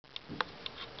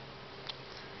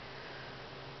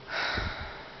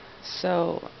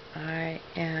So I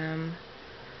am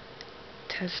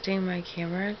testing my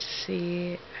camera to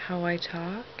see how I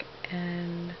talk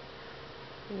and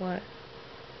what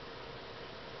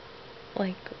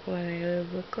what I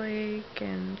look like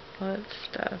and all that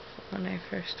stuff when I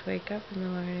first wake up in the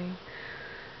morning.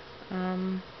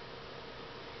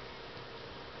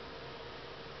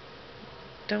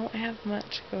 Don't have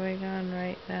much going on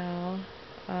right now.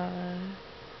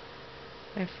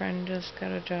 My friend just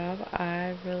got a job.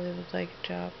 I really would like a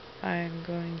job. I'm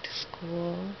going to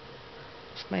school.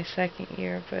 It's my second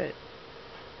year, but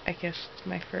I guess it's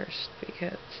my first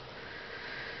because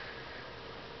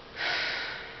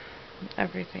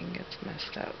everything gets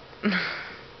messed up.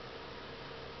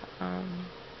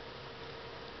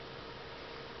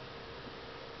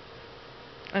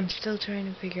 I'm still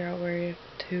trying to figure out where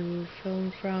to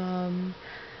film from.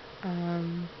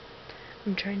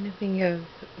 I'm trying to think of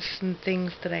some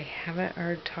things that I haven't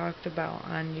heard talked about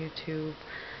on YouTube,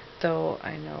 though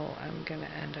I know I'm gonna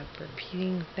end up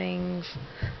repeating things.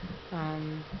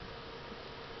 I'm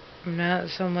not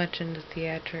so much into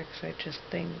theatrics. I just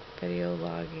think video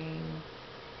logging,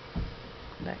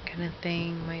 that kind of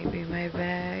thing, might be my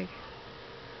bag.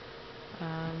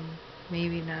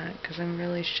 Maybe not, because I'm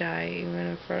really shy even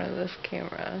in front of this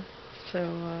camera. So,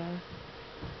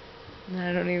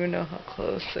 I don't even know how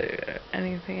close or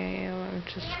anything I am. I'm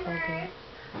just holding it.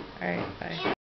 Alright, bye.